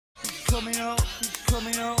coming up, it's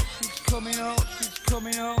coming up, it's coming up, it's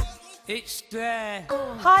coming up. It's there.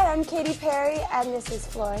 Hi, I'm Katy Perry, and this is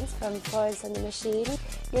Florence from Florence and the Machine.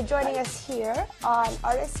 You're joining us here on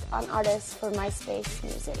Artist on Artist for MySpace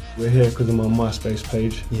Music. We're here because of my MySpace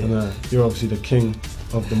page, and you're obviously the king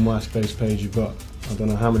of the MySpace page. You've got, I don't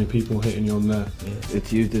know how many people hitting you on there.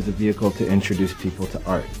 It's used as a vehicle to introduce people to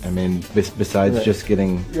art. I mean, besides just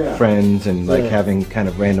getting friends and like having kind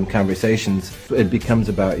of random conversations, it becomes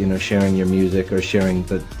about, you know, sharing your music or sharing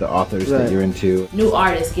the authors that you're into. New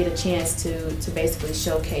artists get a chance to basically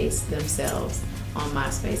showcase themselves on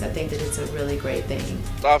MySpace. I think that it's a really great thing.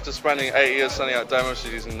 After spending 8 years sending out demo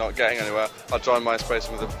CDs and not getting anywhere, I joined MySpace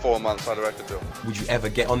and within 4 months I had a record deal. Would you ever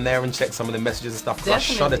get on there and check some of the messages and stuff? Because I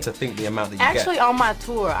shudder to think the amount that you Actually, on my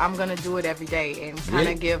tour, I'm going to do it every day and kind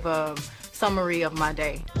of give a summary of my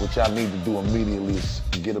day. What y'all need to do immediately is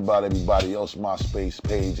forget about everybody else's MySpace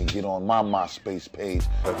page and get on my MySpace page.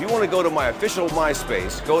 If you want to go to my official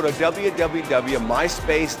MySpace, go to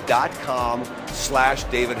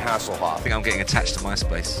www.myspace.com/David Hasselhoff. I think I'm getting attached to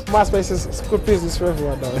MySpace. MySpace is good business for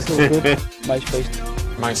everyone though. It's all good. MySpace.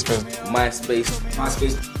 MySpace. MySpace.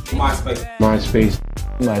 MySpace. MySpace. MySpace.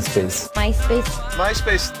 MySpace. MySpace.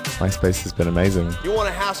 MySpace. MySpace has been amazing. You want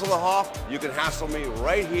to hassle the Hoff? You can hassle me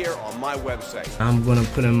right here on my website. I'm gonna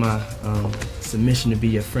put in my submission to be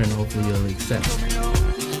your friend. Hopefully you'll accept.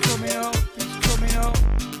 It's coming up, it's coming up,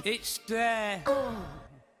 it's there.